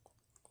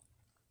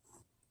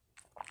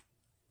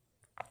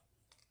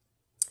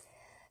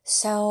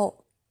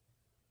 So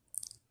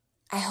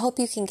I hope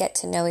you can get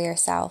to know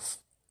yourself,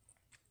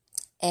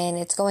 and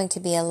it's going to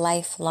be a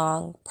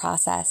lifelong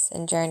process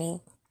and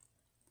journey.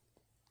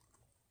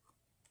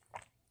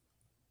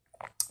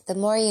 The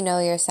more you know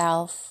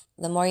yourself,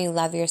 the more you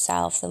love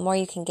yourself, the more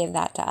you can give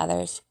that to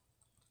others.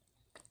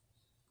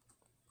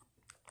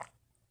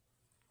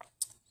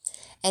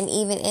 And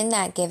even in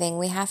that giving,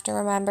 we have to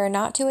remember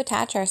not to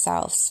attach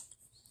ourselves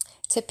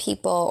to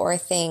people or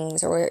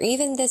things or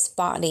even this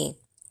body.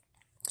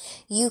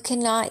 You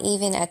cannot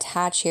even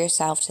attach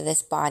yourself to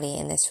this body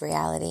and this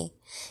reality.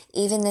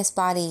 Even this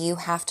body, you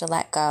have to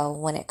let go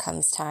when it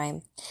comes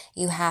time.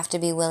 You have to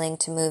be willing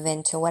to move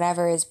into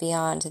whatever is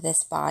beyond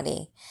this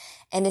body.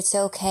 And it's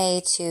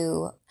okay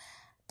to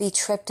be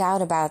tripped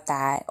out about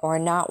that, or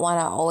not want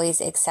to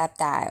always accept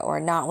that, or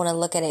not want to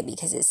look at it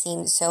because it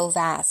seems so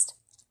vast.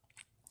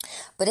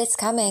 But it's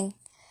coming,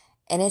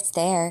 and it's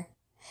there.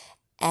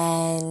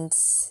 And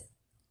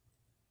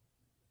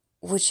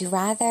would you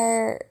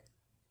rather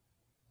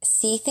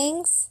see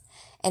things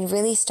and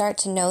really start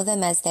to know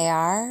them as they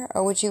are?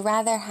 Or would you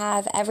rather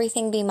have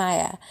everything be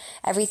Maya,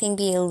 everything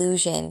be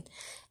illusion,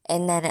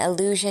 and then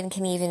illusion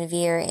can even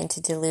veer into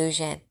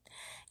delusion,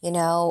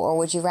 or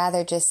would you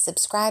rather just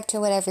subscribe to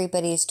what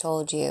everybody's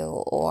told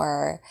you,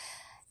 or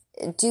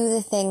do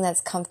the thing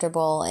that's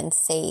comfortable and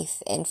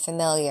safe and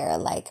familiar?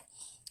 Like,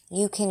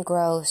 you can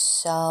grow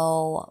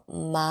so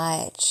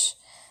much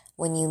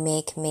when you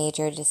make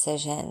major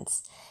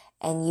decisions,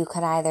 and you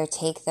could either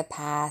take the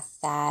path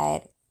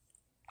that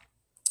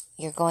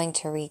you're going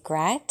to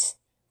regret,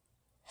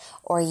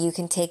 or you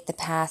can take the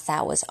path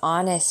that was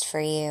honest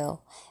for you,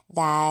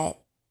 that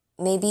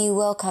maybe you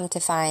will come to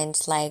find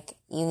like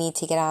you need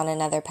to get on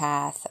another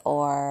path,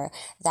 or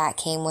that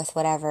came with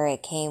whatever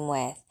it came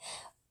with,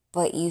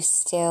 but you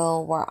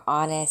still were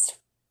honest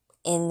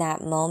in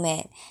that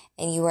moment,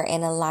 and you were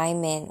in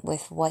alignment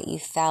with what you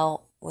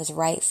felt was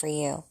right for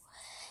you.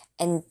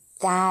 And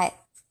that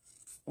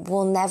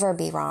will never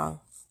be wrong.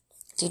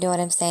 Do you know what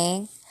I'm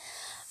saying?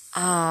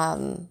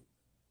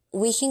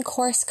 We can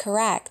course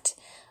correct,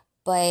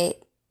 but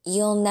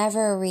you'll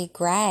never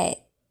regret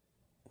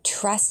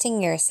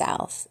trusting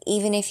yourself,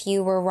 even if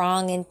you were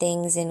wrong in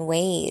things and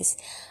ways.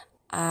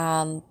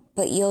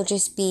 But you'll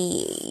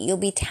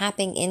be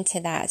tapping into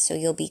that. So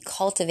you'll be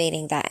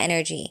cultivating that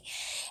energy,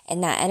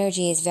 and that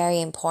energy is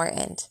very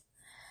important.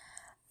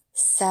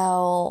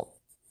 So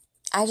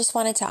I just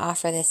wanted to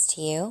offer this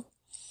to you.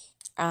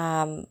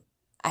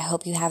 I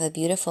hope you have a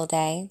beautiful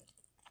day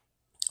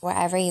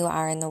wherever you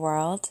are in the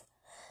world.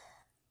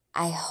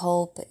 I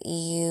hope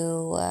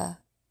you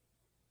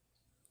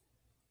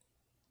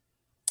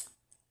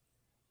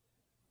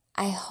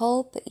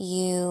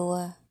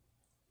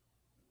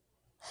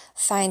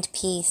find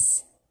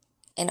peace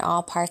in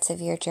all parts of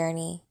your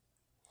journey.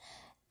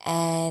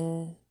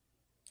 And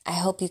I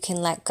hope you can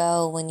let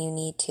go when you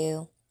need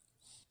to.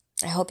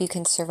 I hope you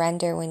can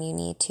surrender when you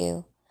need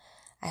to.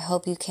 I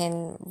hope you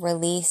can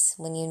release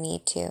when you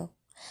need to.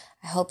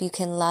 I hope you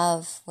can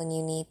love when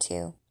you need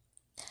to.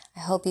 I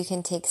hope you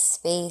can take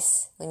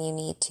space when you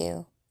need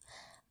to.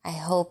 I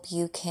hope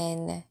you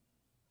can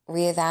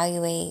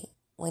reevaluate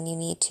when you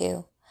need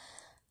to.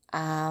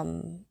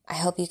 I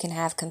hope you can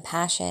have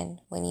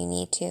compassion when you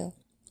need to.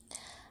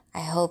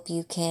 I hope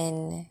you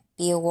can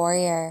be a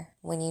warrior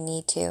when you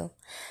need to.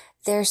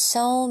 There's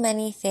so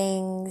many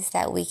things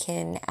that we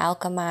can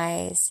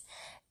alchemize.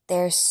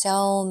 There's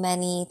so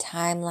many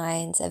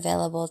timelines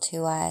available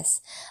to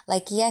us.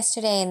 Like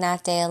yesterday and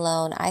that day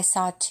alone, I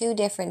saw 2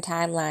 different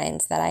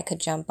timelines that I could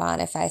jump on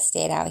if I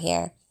stayed out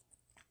here.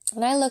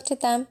 And I looked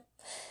at them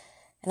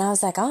and I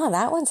was like, oh,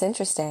 that one's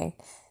interesting.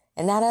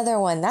 And that other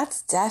one,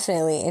 that's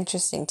definitely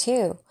interesting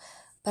too.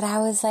 But I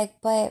was like,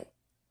 but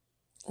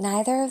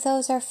neither of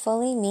those are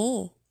fully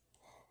me.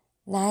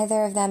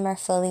 Neither of them are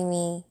fully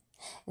me.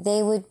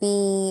 They would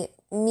be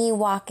me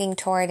walking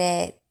toward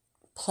it,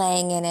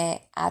 playing in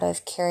it out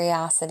of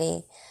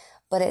curiosity.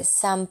 But at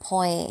some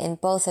point in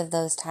both of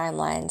those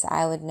timelines,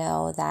 I would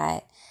know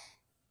that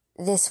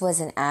this was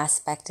an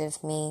aspect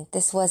of me.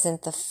 This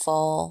wasn't the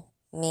full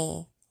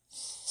me.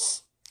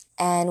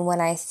 And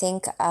when I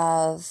think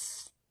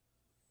of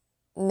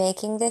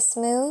making this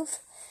move,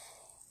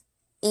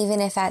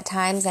 even if at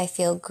times I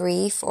feel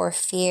grief or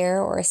fear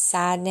or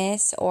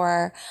sadness,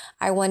 or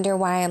I wonder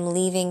why I'm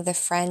leaving the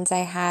friends I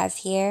have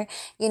here.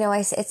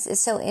 It's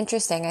so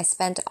interesting. I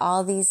spent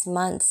all these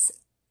months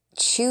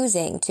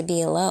choosing to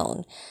be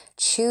alone,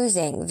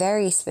 choosing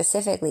very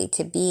specifically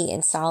to be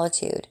in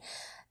solitude,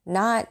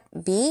 not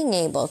being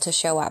able to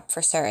show up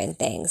for certain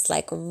things,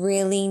 like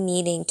really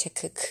needing to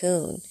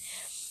cocoon.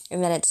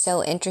 And then it's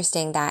so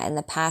interesting that in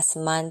the past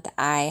month,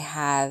 I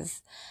have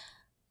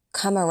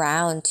come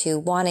around to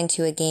wanting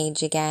to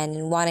engage again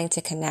and wanting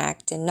to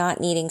connect and not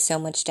needing so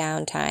much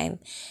downtime.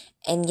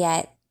 And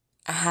yet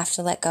I have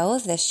to let go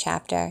of this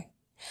chapter.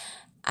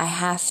 I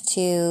have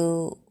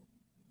to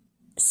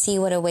see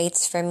what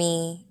awaits for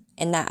me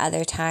in that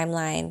other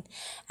timeline.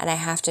 And I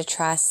have to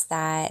trust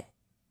that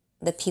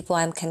the people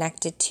I'm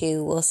connected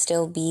to will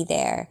still be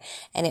there,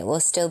 and it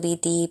will still be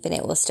deep, and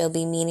it will still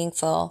be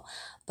meaningful.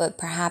 But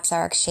perhaps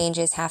our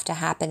exchanges have to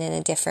happen in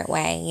a different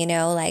way,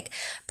 like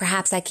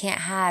perhaps I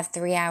can't have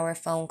 3-hour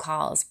phone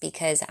calls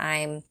because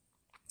I'm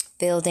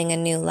building a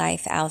new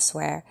life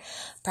elsewhere.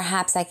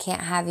 Perhaps I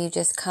can't have you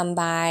just come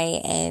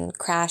by and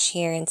crash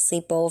here and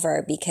sleep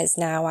over because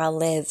now I'll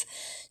live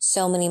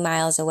so many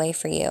miles away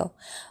from you.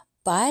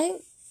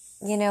 But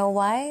you know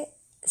what?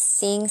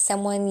 Seeing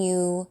someone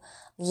you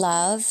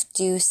love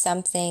do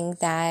something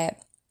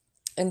that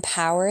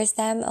empowers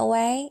them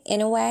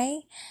in a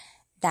way,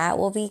 that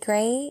will be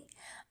great.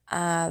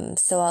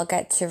 So I'll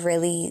get to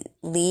really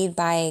lead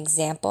by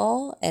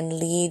example and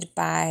lead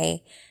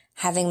by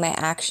having my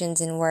actions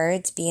and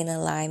words be in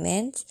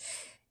alignment.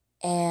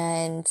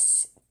 And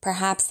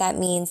perhaps that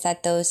means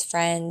that those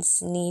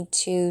friends need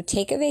to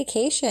take a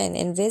vacation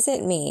and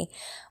visit me,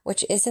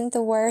 which isn't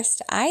the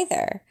worst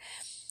either.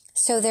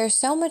 So there's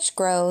so much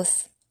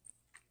growth.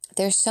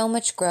 There's so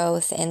much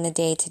growth in the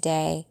day to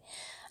day.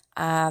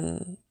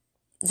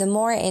 The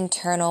more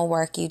internal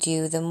work you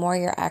do, the more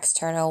your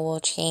external will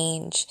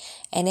change.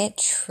 And it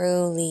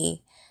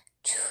truly,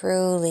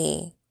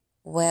 truly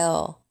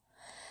will.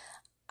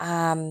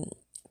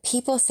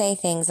 People say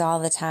things all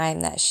the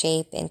time that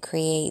shape and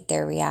create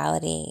their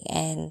reality.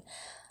 And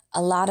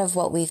a lot of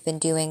what we've been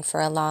doing for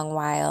a long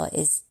while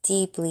is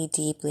deeply,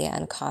 deeply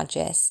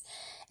unconscious.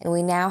 And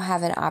we now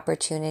have an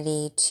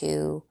opportunity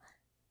to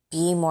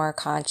be more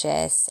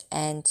conscious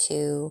and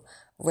to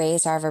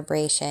raise our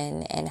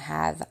vibration and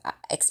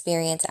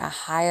experience a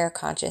higher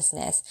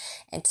consciousness,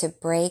 and to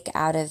break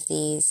out of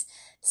these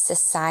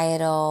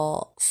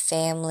societal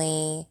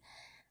family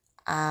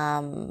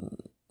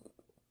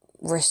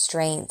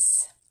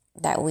restraints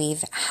that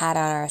we've had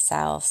on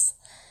ourselves,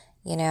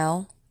 you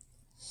know?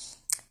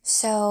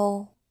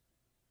 So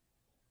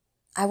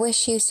I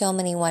wish you so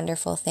many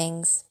wonderful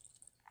things.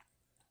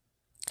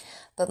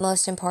 But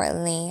most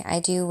importantly, I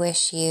do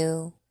wish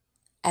you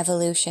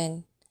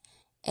evolution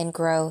and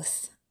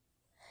growth.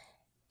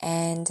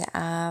 And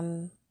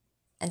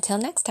until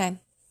next time.